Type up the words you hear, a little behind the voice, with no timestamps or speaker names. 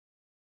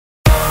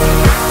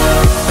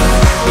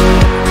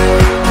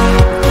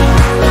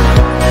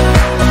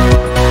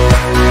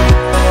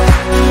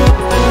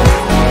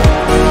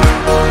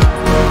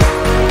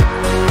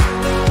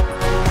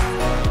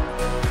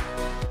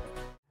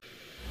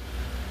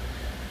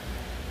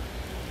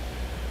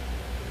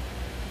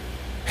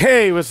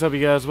Hey, what's up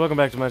you guys? Welcome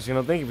back to my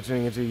channel. Thank you for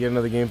tuning into yet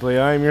another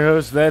gameplay. I am your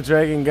host, That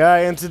Dragon Guy,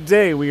 and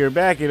today we are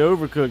back at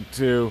Overcooked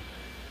 2.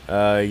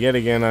 Yet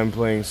again, I'm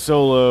playing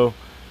solo.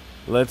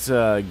 Let's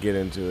get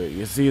into it.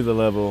 You see the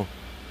level.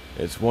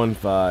 It's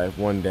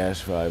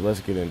 1-5. Let's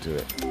get into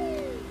it.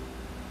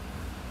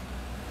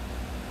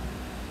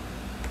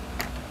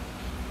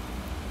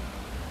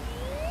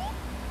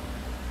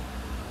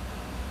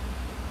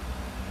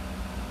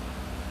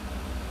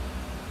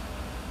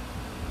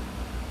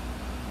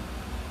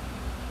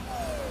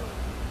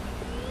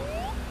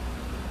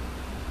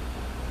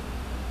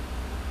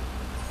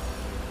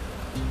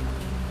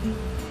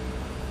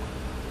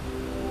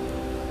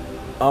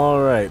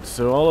 Alright,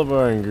 so all of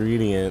our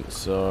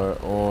ingredients are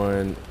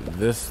on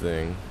this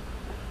thing,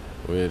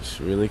 which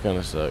really kind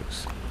of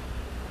sucks.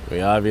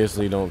 We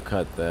obviously don't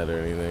cut that or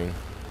anything,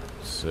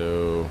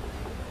 so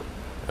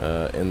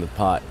in the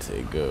pot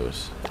it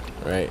goes,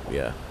 right?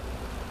 Yeah.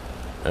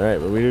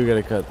 Alright, but we do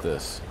gotta cut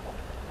this.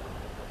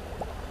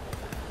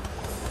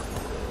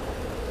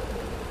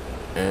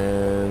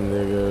 And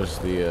there goes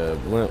the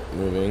blimp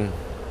moving.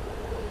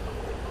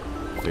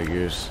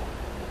 Figures.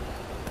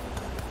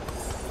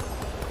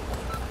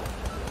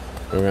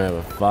 We're gonna have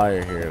a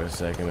fire here in a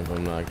second if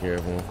I'm not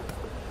careful.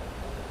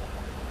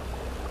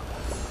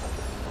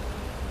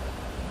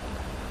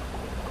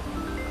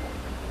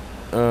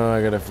 Oh,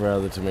 I gotta fry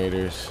the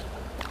tomatoes.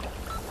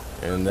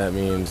 And that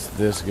means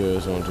this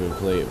goes onto a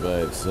plate by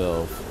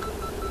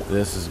itself.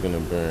 This is gonna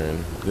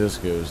burn. This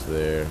goes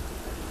there.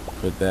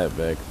 Put that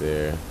back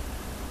there.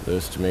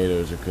 Those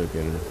tomatoes are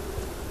cooking.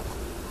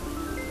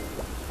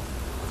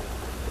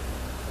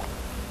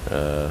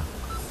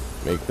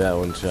 Make that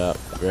one chop.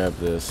 Grab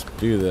this.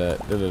 Do that.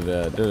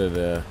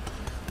 Da-da-da.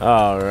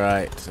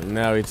 Alright. So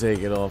now we take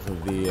it off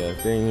of the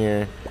thing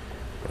here.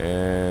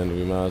 And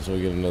we might as well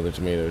get another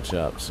tomato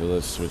chop. So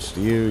let's switch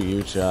to you.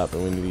 You chop.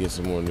 And we need to get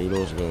some more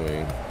noodles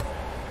going.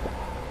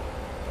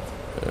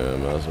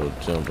 Might as well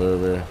jump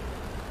over.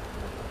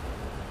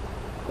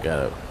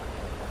 Gotta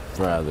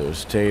fry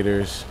those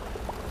taters.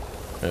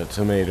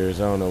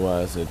 Tomatoes. I don't know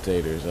why I said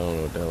taters. I don't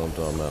know what the hell I'm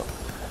talking about.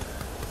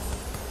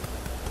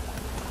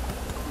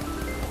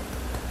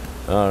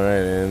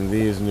 Alright, and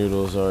these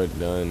noodles are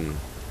done.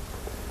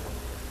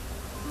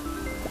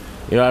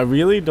 You know, I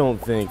really don't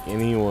think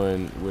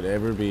anyone would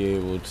ever be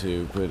able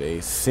to put a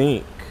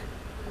sink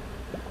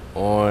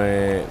on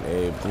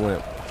a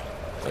blimp.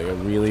 Like, I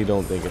really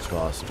don't think it's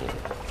possible.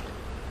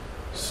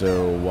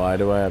 So, why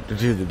do I have to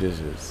do the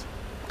dishes?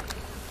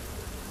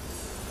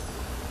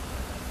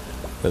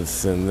 Let's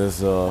send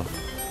this off,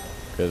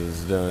 because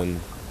it's done.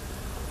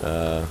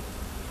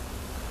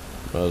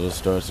 Might as well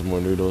start some more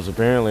noodles.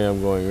 Apparently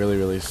I'm going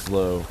really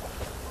slow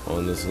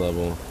on this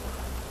level.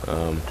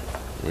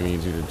 We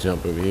need you to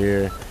jump over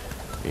here.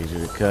 We need you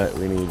to cut.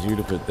 We need you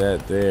to put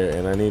that there.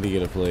 And I need to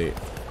get a plate.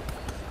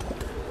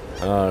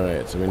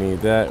 Alright, so we need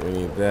that, and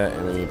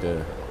we need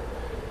to...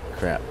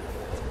 Crap.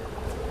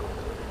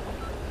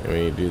 And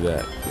we need to do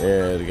that.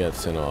 There, it got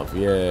sent off.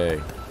 Yay.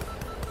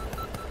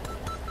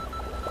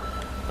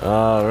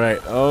 Alright.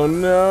 Oh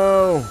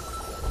no!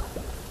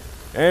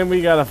 And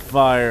we got a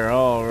fire.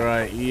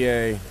 Alright,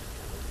 yay.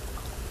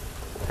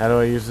 How do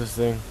I use this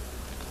thing?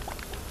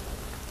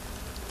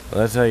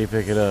 Well, that's how you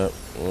pick it up.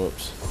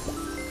 Whoops.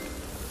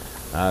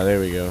 Ah, there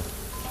we go.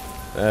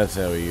 That's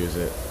how we use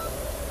it.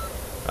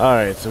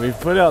 Alright, so we've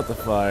put out the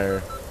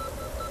fire.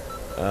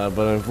 But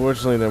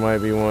unfortunately there might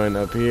be one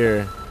up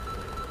here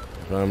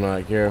if I'm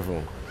not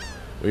careful.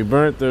 We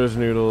burnt those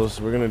noodles.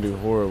 We're gonna do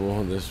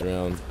horrible this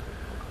round.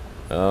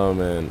 Oh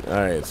man.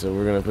 Alright, so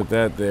we're gonna put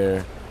that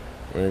there.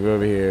 We're gonna go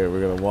over here, we're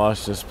gonna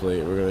wash this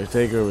plate, we're gonna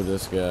take over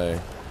this guy.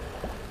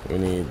 We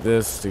need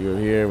this to go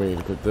here, we need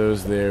to put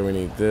those there, we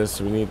need this,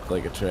 we need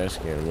like a trash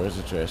can. Where's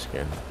the trash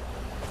can?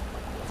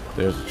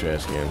 There's the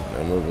trash can.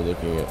 I'm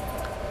overlooking it.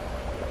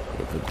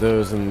 We'll put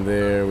those in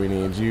there, we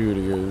need you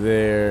to go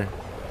there.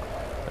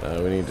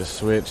 We need to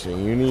switch,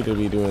 and you need to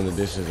be doing the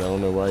dishes. I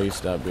don't know why you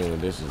stopped doing the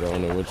dishes. I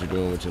don't know what you're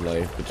doing with your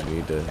life, but you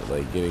need to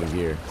like get in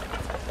gear.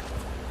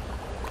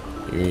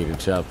 You need to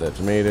chop that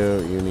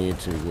tomato, you need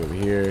to go over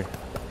here.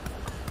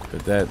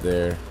 Put that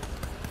there.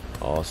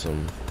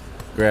 Awesome.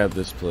 Grab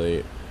this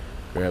plate.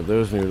 Grab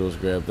those noodles.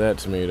 Grab that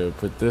tomato.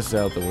 Put this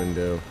out the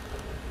window.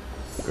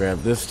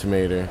 Grab this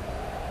tomato.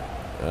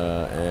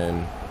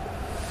 And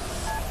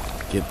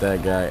get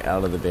that guy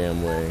out of the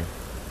damn way.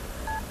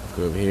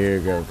 Go over here.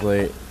 Grab a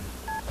plate.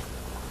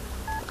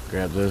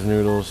 Grab those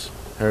noodles.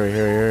 Hurry,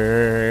 hurry, hurry,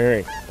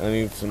 hurry, hurry. I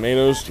need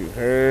tomatoes to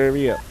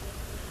hurry up.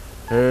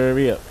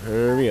 Hurry up,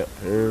 hurry up,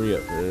 hurry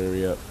up,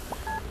 hurry up.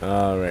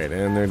 Alright,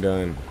 and they're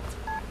done.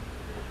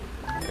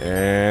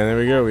 And there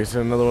we go, we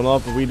sent another one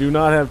off, but we do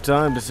not have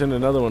time to send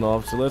another one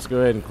off, so let's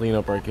go ahead and clean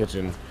up our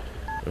kitchen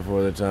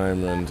before the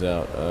time runs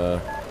out.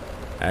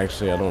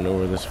 Actually, I don't know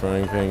where this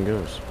frying pan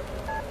goes.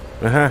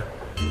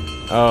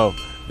 Oh,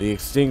 the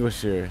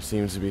extinguisher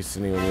seems to be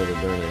sitting on the other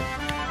burner.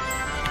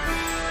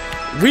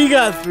 We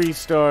got 3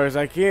 stars,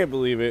 I can't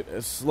believe it.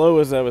 As slow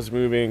as I was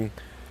moving,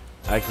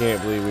 I can't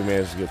believe we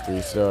managed to get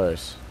 3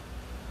 stars.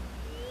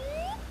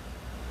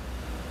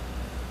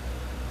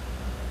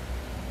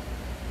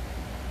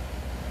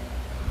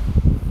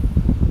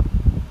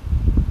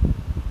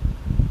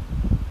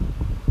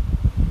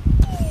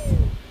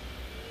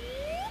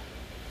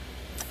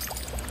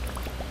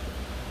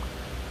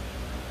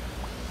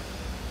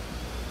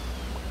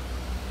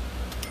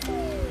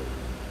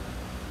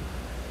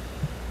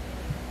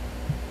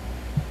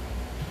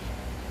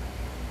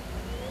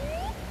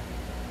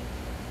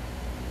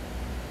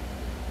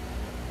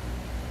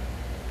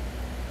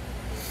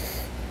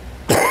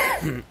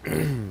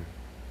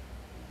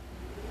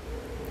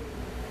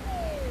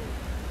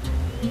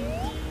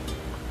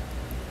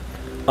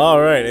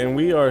 Alright, and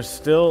we are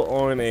still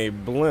on a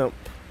blimp.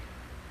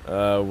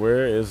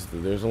 Where is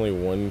there's only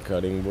one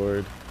cutting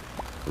board?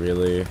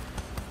 Really?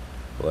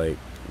 Like,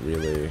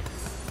 really?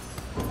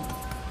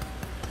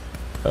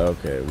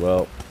 Okay,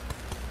 well.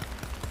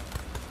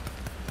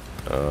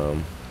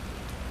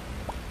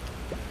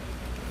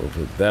 We'll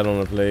put that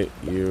on the plate.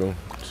 You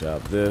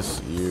chop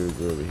this. You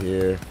go over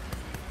here.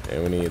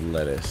 And we need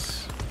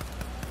lettuce.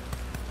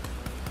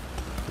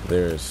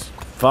 There's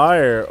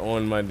fire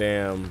on my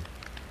damn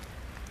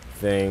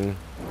thing.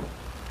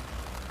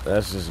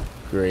 That's just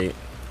great.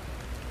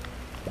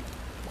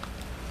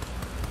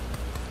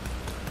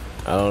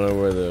 I don't know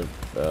where the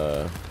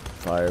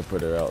fire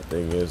putter out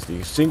thing is. The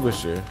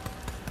extinguisher.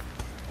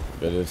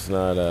 But it's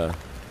not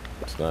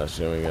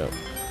showing up.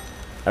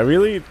 I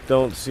really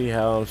don't see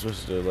how I'm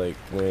supposed to like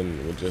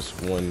win with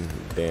just one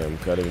damn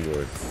cutting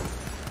board.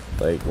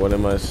 Like, what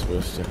am I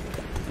supposed to?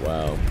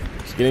 Wow,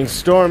 it's getting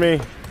stormy.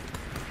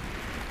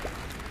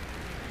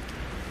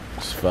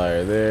 There's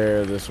fire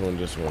there. This one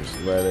just wants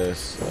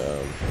lettuce.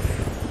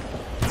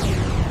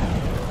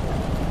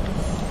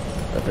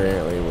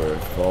 Apparently we're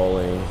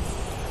falling.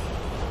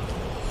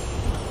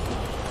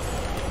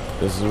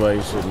 This is why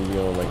you shouldn't be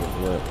on like a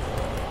blimp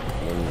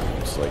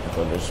when it's like a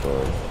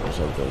thunderstorm or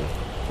something.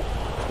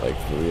 Like,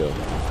 for real.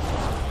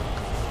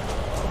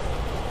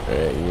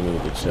 Alright, you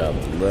need to chop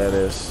the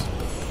lettuce.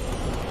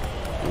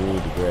 You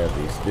need to grab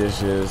these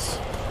dishes.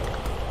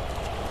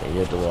 And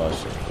get the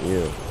washer.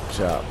 You,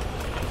 chop.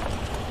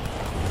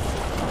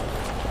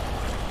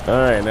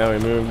 Alright, now we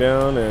move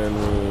down and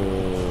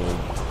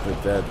we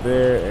put that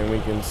there and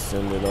we can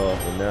send it off.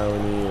 And now we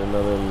need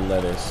another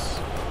lettuce.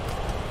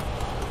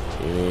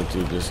 You need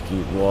to just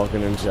keep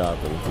walking and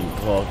chopping.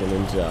 Keep walking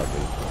and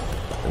chopping.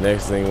 The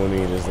next thing we'll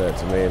need is that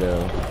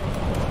tomato.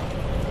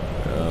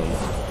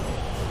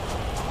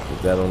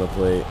 Put that on the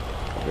plate.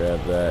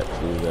 Grab that.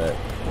 Do that.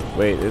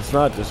 Wait, it's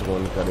not just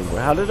one cutting board.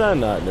 How did I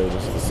not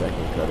notice the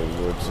second cutting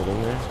board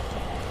sitting there?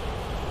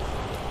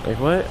 Like,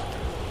 what?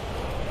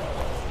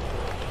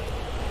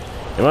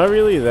 Am I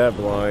really that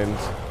blind?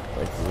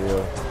 Like, for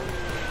real?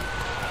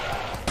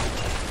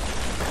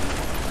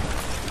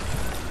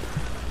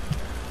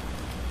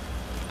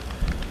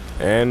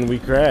 And we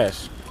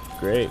crashed.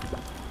 Great.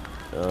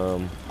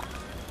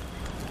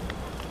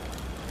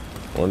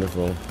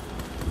 Wonderful.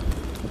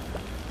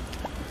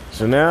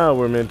 So now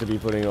we're meant to be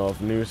putting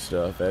off new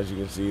stuff. As you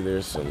can see,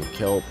 there's some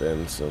kelp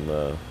and some,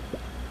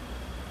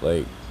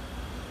 like,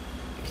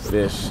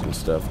 fish and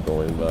stuff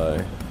going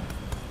by.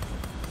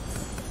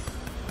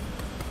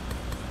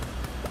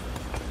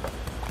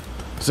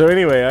 So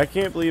anyway, I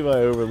can't believe I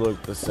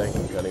overlooked the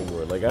second cutting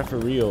board. Like, I for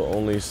real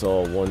only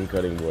saw one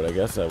cutting board. I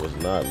guess I was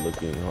not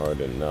looking hard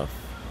enough.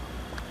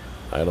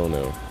 I don't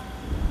know.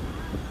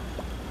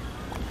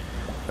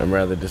 I'm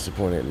rather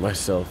disappointed in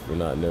myself for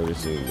not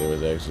noticing there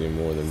was actually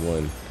more than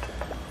one.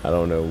 I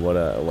don't know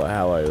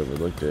how I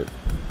overlooked it.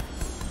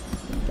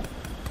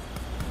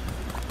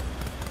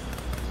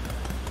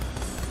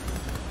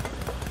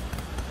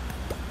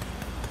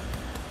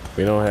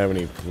 We don't have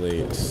any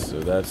plates, so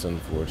that's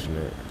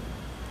unfortunate.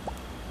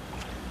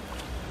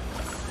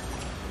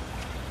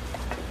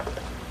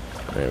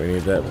 Alright, we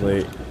need that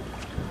plate.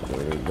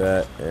 We need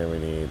that, and we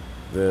need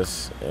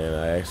this. And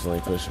I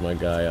accidentally pushed my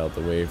guy out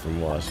the way from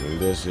washing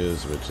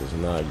dishes, which is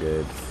not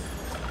good.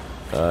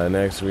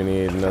 Next, we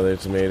need another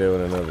tomato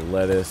and another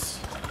lettuce.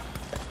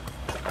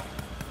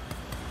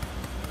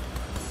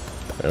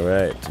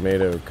 Alright,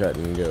 tomato, cut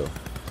and go.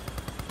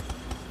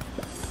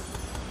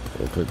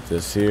 We'll put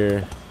this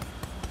here.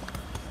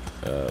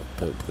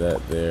 Put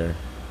that there.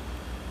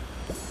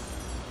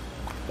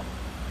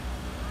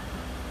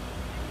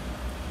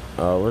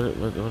 Oh,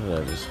 what did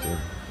I just do?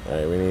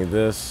 Alright, we need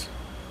this.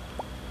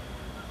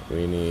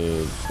 We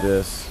need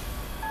this.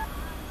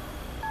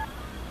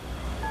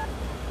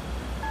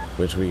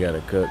 Which we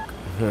gotta cook.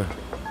 We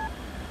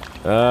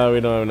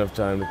don't have enough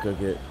time to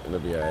cook it. It'll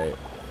be alright.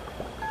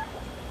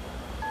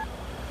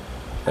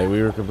 Like,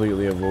 we were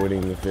completely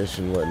avoiding the fish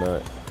and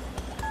whatnot.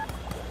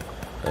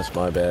 That's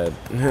my bad.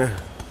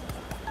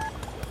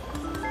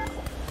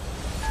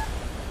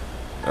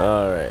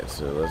 Alright,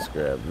 so let's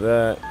grab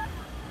that.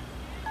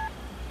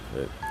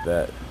 Put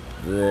that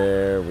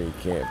there. We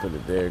can't put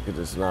it there because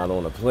it's not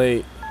on a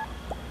plate.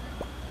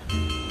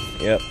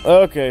 Yep.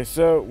 Okay,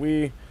 so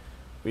we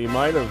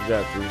might have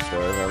got 3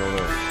 stars. I don't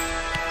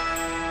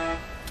know.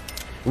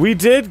 We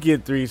did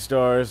get 3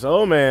 stars.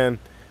 Oh, man.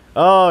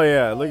 Oh,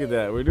 yeah. Look at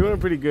that. We're doing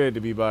pretty good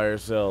to be by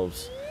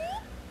ourselves.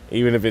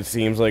 Even if it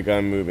seems like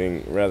I'm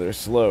moving rather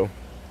slow.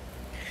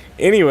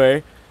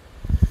 Anyway,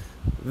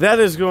 that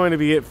is going to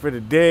be it for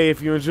today.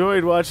 If you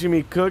enjoyed watching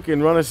me cook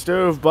and run a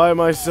stove by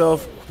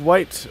myself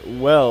quite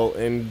well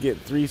and get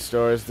 3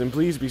 stars, then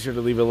please be sure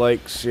to leave a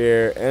like,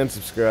 share, and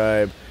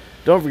subscribe.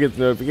 Don't forget the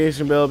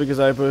notification bell because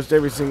I post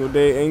every single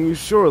day and you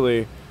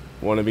surely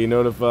want to be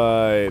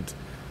notified.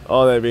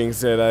 All that being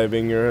said, I've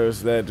been your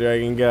host, That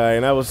Dragon Guy,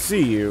 and I will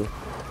see you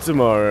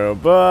tomorrow.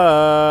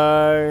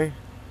 Bye!